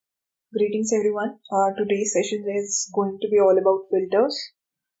Greetings everyone. Today's session is going to be all about filters.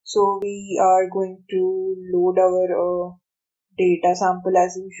 So we are going to load our data sample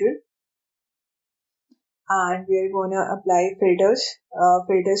as usual, and we are going to apply filters.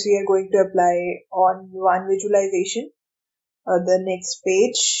 Filters we are going to apply on one visualization, the next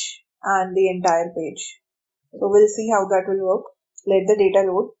page, and the entire page. So we'll see how that will work. Let the data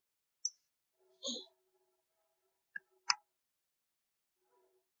load.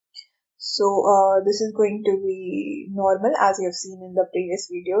 So this is going to be normal as you have seen in the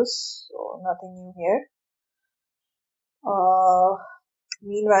previous videos. So nothing new here.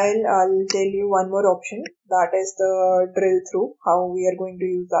 Meanwhile, I'll tell you one more option, that is the drill through, how we are going to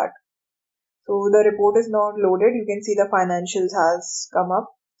use that. So the report is not loaded. You can see the financials has come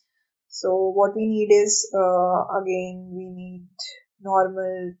up. So what we need is, again, we need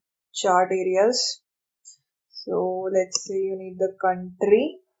normal chart areas. So let's say you need the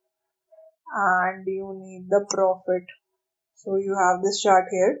country and you need the profit. So you have this chart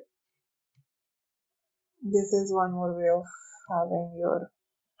here. This is one more way of having your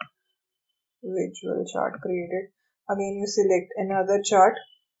visual chart created. Again, you select another chart.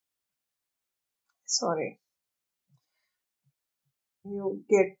 Sorry. You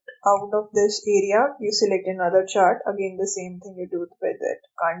get out of this area, you select another chart. Again, the same thing you do with it.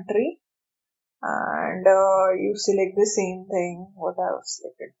 Country. And you select the same thing what I have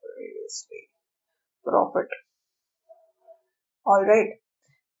selected previously. Profit. Alright.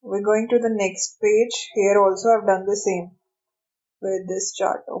 We're going to the next page. Here also I've done the same with this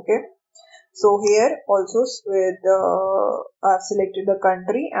chart. Okay. So here also with I've selected the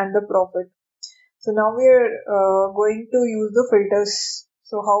country and the profit. So now we are going to use the filters.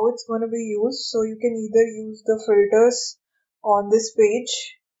 So how it's going to be used? So you can either use the filters on this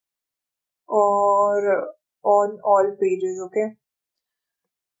page or on all pages. Okay.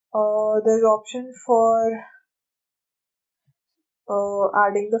 There's option for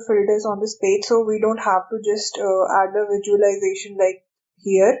adding the filters on this page. So we don't have to just add the visualization like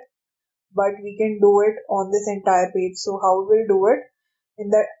here, but we can do it on this entire page. So how we'll do it? In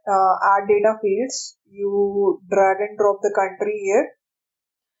the add data fields, you drag and drop the country here,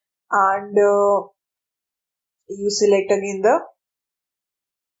 and you select again the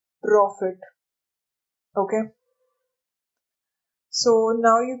profit. Okay. So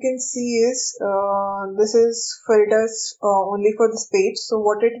now you can see is this is filters only for this page. So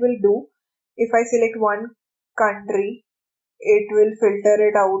what it will do, if I select one country, it will filter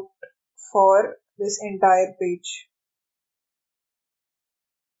it out for this entire page.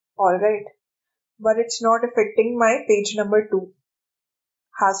 Alright. But it's not affecting my page number 2.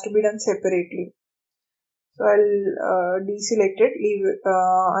 Has to be done separately. So I'll deselect it,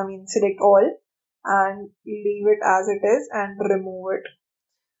 select all and leave it as it is and remove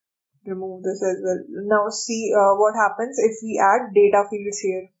this as well. Now see what happens if we add data fields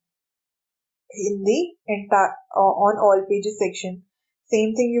here in the entire on all pages section.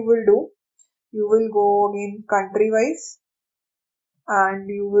 Same thing you will do. You will go again country wise and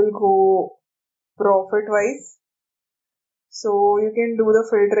you will go profit wise. So you can do the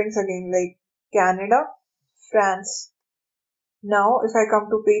filterings again like Canada, France. Now, if I come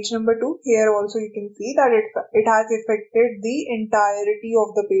to page number 2, here also you can see that it has affected the entirety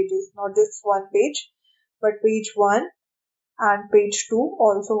of the pages, not just one page, but page 1 and page 2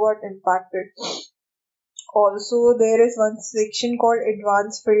 also got impacted. Also, there is one section called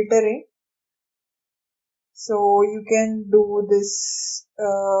advanced filtering. So you can do this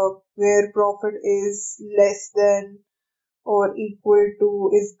where profit is less than or equal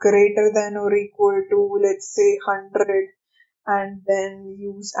to, is greater than or equal to, let's say 100. And then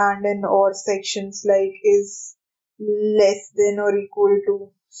use and or sections like is less than or equal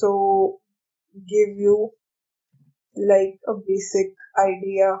to, so give you like a basic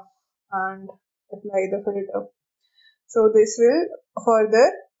idea and apply the filter. So this will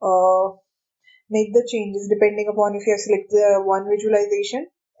further make the changes depending upon if you have selected the one visualization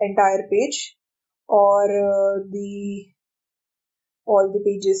entire page or the all the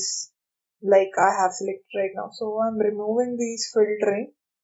pages like I have selected right now. So I'm removing these filtering